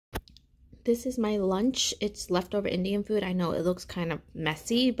This is my lunch. It's leftover Indian food. I know it looks kind of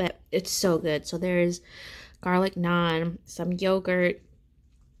messy, but it's so good. So there's garlic naan, some yogurt.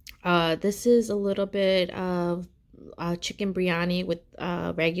 This is a little bit of chicken biryani with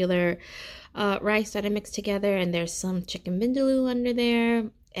regular rice that I mixed together, and there's some chicken vindaloo under there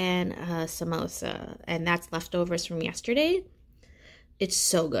and samosa, and that's leftovers from yesterday. It's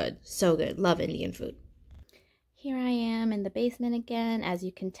so good, so good. Love Indian food. Here I am in the basement again. As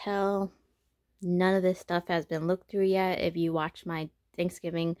you can tell, none of this stuff has been looked through yet. If you watch my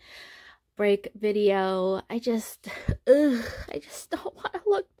Thanksgiving break video, I just don't want to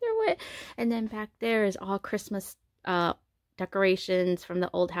look through it. And then back there is all Christmas decorations from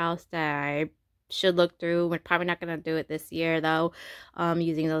the old house that I should look through. We're probably not going to do it this year though,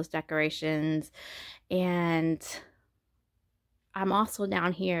 using those decorations. And I'm also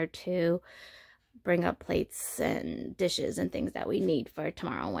down here to bring up plates and dishes and things that we need for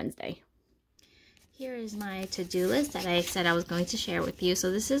tomorrow, Wednesday. Here is my to-do list that I said I was going to share with you.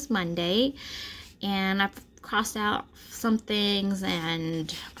 So this is Monday, and I've crossed out some things,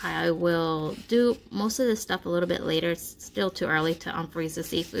 and I will do most of this stuff a little bit later. It's still too early to unfreeze the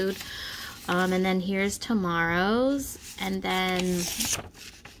seafood. And then here's tomorrow's, and then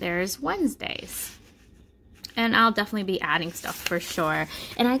there's Wednesday's. And I'll definitely be adding stuff for sure.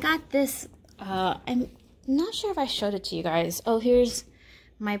 And I got this, I'm not sure if I showed it to you guys. Oh, here's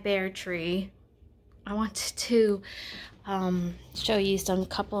my bear tree. I wanted to show you some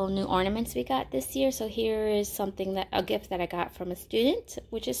couple new ornaments we got this year. So here is something that, a gift that I got from a student,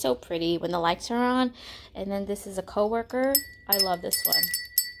 which is so pretty when the lights are on. And then this is a coworker. I love this one.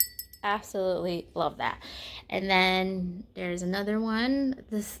 Absolutely love that. And then there's another one.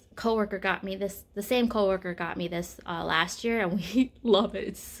 This coworker got me this, the same coworker got me this last year, and we love it.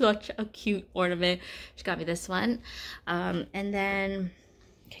 It's such a cute ornament. She got me this one. And then,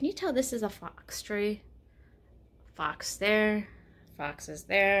 can you tell this is a fox tree? Fox there, foxes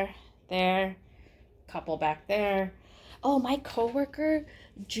there, couple back there. Oh, my coworker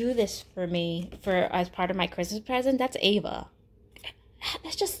drew this for me as part of my Christmas present. That's Ava.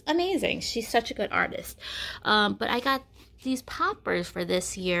 That's just amazing. She's such a good artist. But I got these poppers for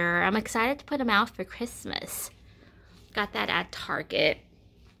this year. I'm excited to put them out for Christmas. Got that at Target.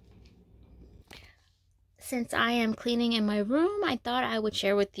 Since I am cleaning in my room, I thought I would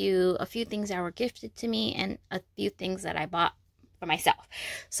share with you a few things that were gifted to me and a few things that I bought for myself.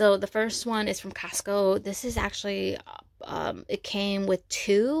 So the first one is from Costco. This is actually, it came with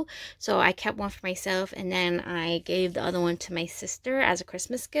two. So I kept one for myself, and then I gave the other one to my sister as a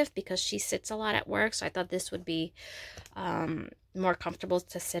Christmas gift because she sits a lot at work. So I thought this would be more comfortable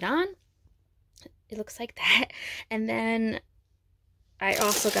to sit on. It looks like that. And then I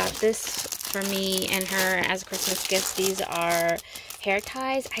also got this for me and her as a Christmas gift. These are hair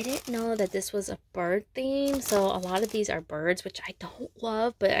ties. I didn't know that this was a bird theme, so a lot of these are birds, which I don't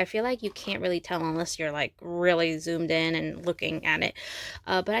love, but I feel like you can't really tell unless you're like really zoomed in and looking at it.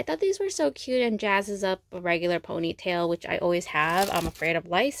 But I thought these were so cute and jazzes up a regular ponytail, which I always have. I'm afraid of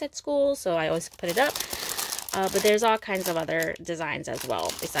lice at school, so I always put it up. But there's all kinds of other designs as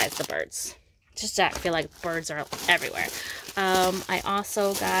well besides the birds. Just that I feel like birds are everywhere. I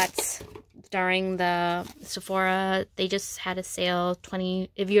also got, during the Sephora, they just had a sale, 20,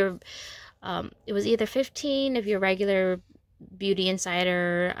 if you're, it was either 15 if you're regular Beauty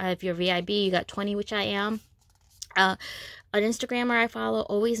Insider, if you're VIB, you got 20, which I am. An Instagrammer I follow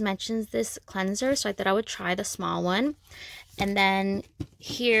always mentions this cleanser, so I thought I would try the small one. And then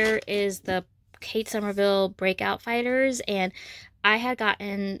here is the Kate Somerville Breakout Fighters, and I had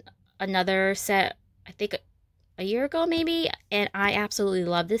gotten another set, I think a year ago maybe, and I absolutely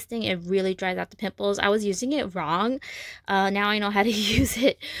love this thing. It really dries out the pimples. I was using it wrong. Now I know how to use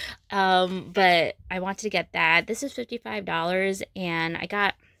it, but I wanted to get that. This is $55, and I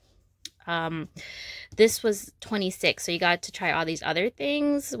got this was $26, so you got to try all these other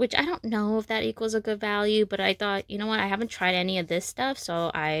things, which I don't know if that equals a good value, but I thought, you know what, I haven't tried any of this stuff,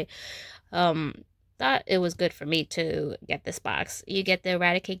 so I thought it was good for me to get this box. You get the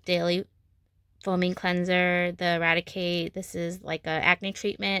Eradicate Daily Foaming Cleanser, the Eradicate, this is like a acne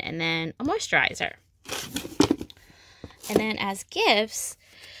treatment, and then a moisturizer. And then as gifts,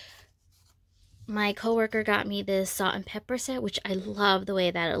 my coworker got me this salt and pepper set, which I love the way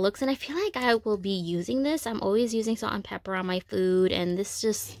that it looks, and I feel like I will be using this. I'm always using salt and pepper on my food, and this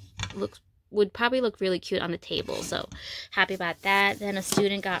just would probably look really cute on the table, so happy about that. Then a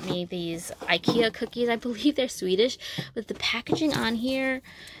student got me these IKEA cookies. I believe they're Swedish, but the packaging on here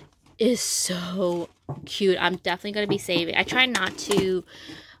is so cute. I'm definitely going to be saving. I try not to,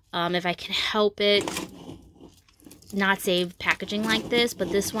 if I can help it, not save packaging like this,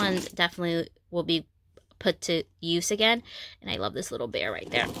 but this one definitely will be put to use again. And I love this little bear right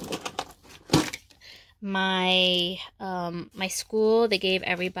there. My my school, they gave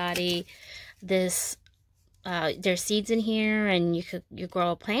everybody this there's seeds in here, and you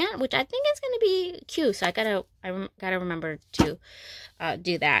grow a plant, which I think is going to be cute. So I gotta remember to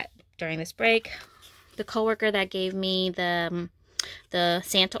do that during this break. The coworker that gave me the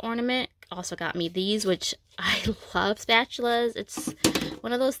Santa ornament also got me these, which I love spatulas. It's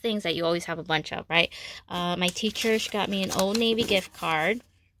one of those things that you always have a bunch of, right? My teacher, she got me an Old Navy gift card.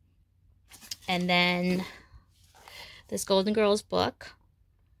 And then this Golden Girls book.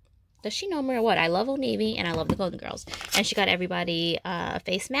 Does she know me or what? I love Old Navy and I love the Golden Girls. And she got everybody a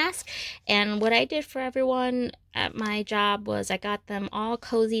face mask. And what I did for everyone at my job was I got them all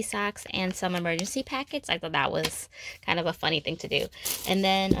cozy socks and some emergency packets. I thought that was kind of a funny thing to do. And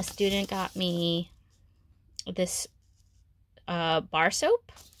then a student got me this bar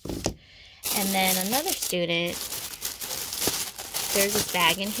soap. And then another student, there's this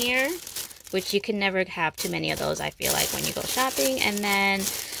bag in here, which you can never have too many of those, I feel like, when you go shopping. And then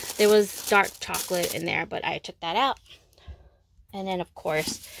there was dark chocolate in there, but I took that out. And then, of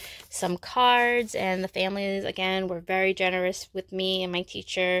course, some cards. And the families, again, were very generous with me and my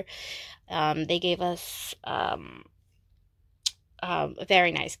teacher. They gave us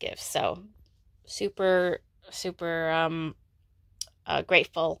very nice gifts. So, super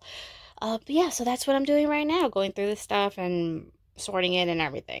grateful. But yeah, so that's what I'm doing right now. Going through this stuff and sorting it and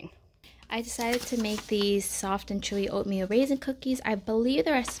everything. I decided to make these soft and chewy oatmeal raisin cookies. I believe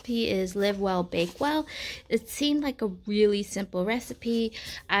the recipe is Live Well, Bake Well. It seemed like a really simple recipe.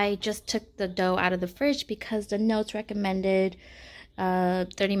 I just took the dough out of the fridge because the notes recommended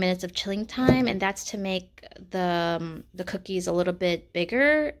 30 minutes of chilling time, and that's to make the cookies a little bit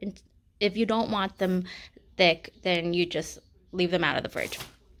bigger. If you don't want them thick, then you just leave them out of the fridge.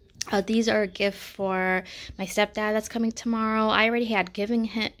 These are a gift for my stepdad that's coming tomorrow. I already had given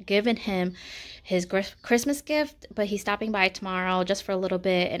him his Christmas gift, but he's stopping by tomorrow just for a little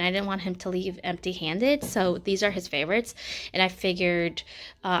bit, and I didn't want him to leave empty-handed, so these are his favorites, and I figured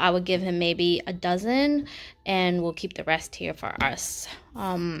I would give him maybe a dozen, and we'll keep the rest here for us.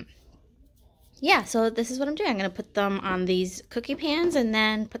 Yeah, so this is what I'm doing. I'm going to put them on these cookie pans and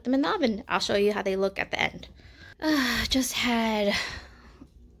then put them in the oven. I'll show you how they look at the end. Just had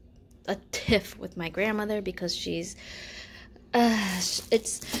a tiff with my grandmother because she's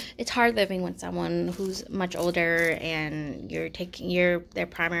it's hard living with someone who's much older and you're their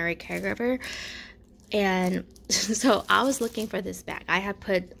primary caregiver. And so I was looking for this bag. I had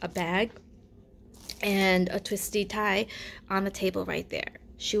put a bag and a twisty tie on the table right there.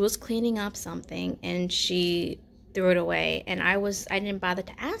 She was cleaning up something and she threw it away, and I didn't bother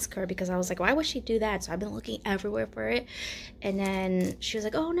to ask her because I was like, why would she do that? So I've been looking everywhere for it, and then she was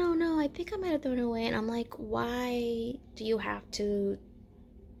like, oh no, I think I might have thrown it away. And I'm like, why do you have to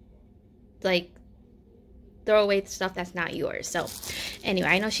like throw away stuff that's not yours? So anyway,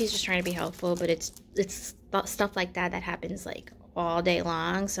 I know she's just trying to be helpful, but it's stuff like that happens like all day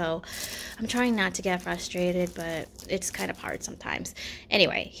long, so I'm trying not to get frustrated, but it's kind of hard sometimes.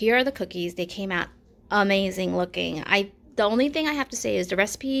 Anyway, here are the cookies. They came out amazing looking. The only thing I have to say is the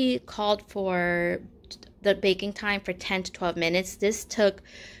recipe called for the baking time for 10 to 12 minutes. This took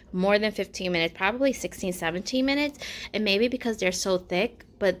more than 15 minutes, probably 16, 17 minutes, and maybe because they're so thick,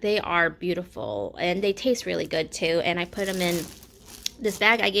 but they are beautiful and they taste really good too. And I put them in this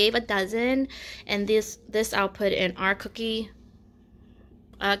bag. I gave a dozen, and this I'll put in our cookie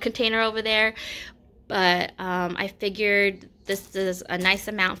container over there, but I figured this is a nice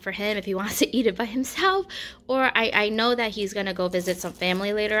amount for him if he wants to eat it by himself, or I know that he's gonna go visit some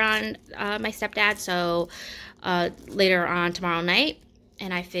family later on, my stepdad, so later on tomorrow night,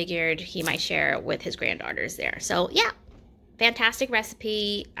 and I figured he might share it with his granddaughters there. So yeah, fantastic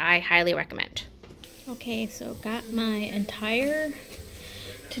recipe. I highly recommend. Okay, so got my entire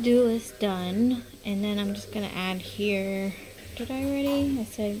to-do list done, and then I'm just gonna add here, did I already? I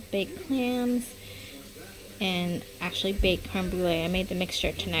said baked clams and actually baked creme brulee. I made the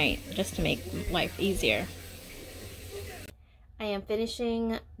mixture tonight just to make life easier. I am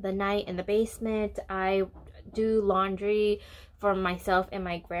finishing the night in the basement. I do laundry for myself and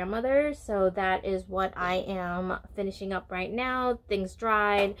my grandmother, so that is what I am finishing up right now. Things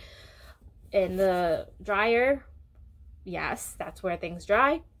dried in the dryer. Yes, that's where things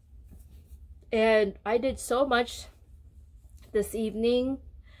dry. And I did so much this evening.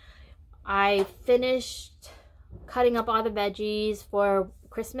 I finished cutting up all the veggies for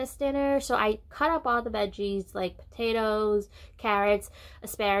Christmas dinner. So I cut up all the veggies like potatoes, carrots,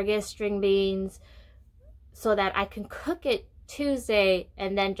 asparagus, string beans, so that I can cook it Tuesday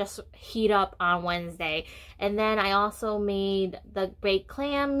and then just heat up on Wednesday. And then I also made the baked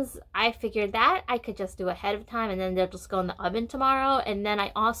clams. I figured that I could just do ahead of time and then they'll just go in the oven tomorrow. And then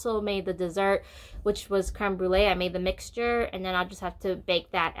I also made the dessert, which was creme brulee. I made the mixture and then I'll just have to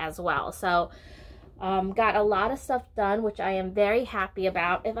bake that as well. So got a lot of stuff done, which I am very happy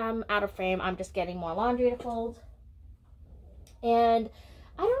about. If I'm out of frame, I'm just getting more laundry to fold. And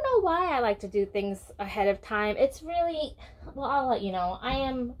I don't know why I like to do things ahead of time. It's really, well, I'll let you know. I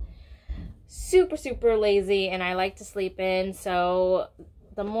am super, super lazy and I like to sleep in. So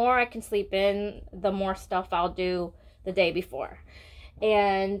the more I can sleep in, the more stuff I'll do the day before.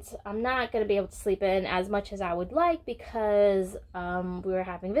 And I'm not going to be able to sleep in as much as I would like because we were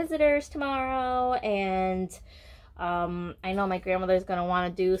having visitors tomorrow, and I know my grandmother's going to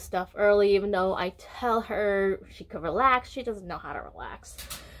want to do stuff early, even though I tell her she could relax. She doesn't know how to relax.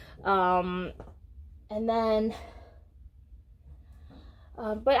 And then,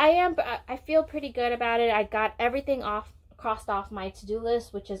 but I feel pretty good about it. I got everything crossed off my to-do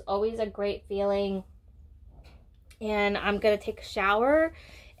list, which is always a great feeling. And I'm going to take a shower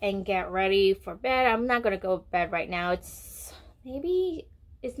and get ready for bed. I'm not going to go to bed right now. It's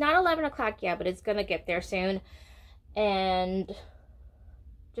not 11 o'clock yet, but it's going to get there soon. And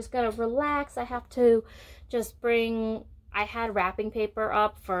just going to relax. I have to just I had wrapping paper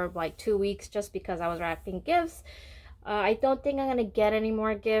up for like 2 weeks just because I was wrapping gifts. I don't think I'm going to get any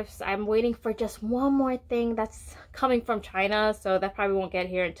more gifts. I'm waiting for just one more thing that's coming from China. So that probably won't get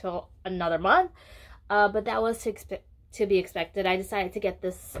here until another month. But that was to be expected. I decided to get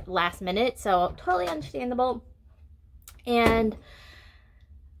this last minute, so totally understandable. And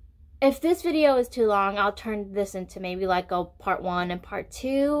if this video is too long, I'll turn this into maybe like a part 1 and part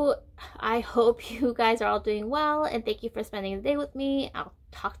 2. I hope you guys are all doing well, and thank you for spending the day with me. I'll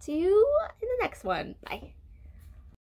talk to you in the next one. Bye.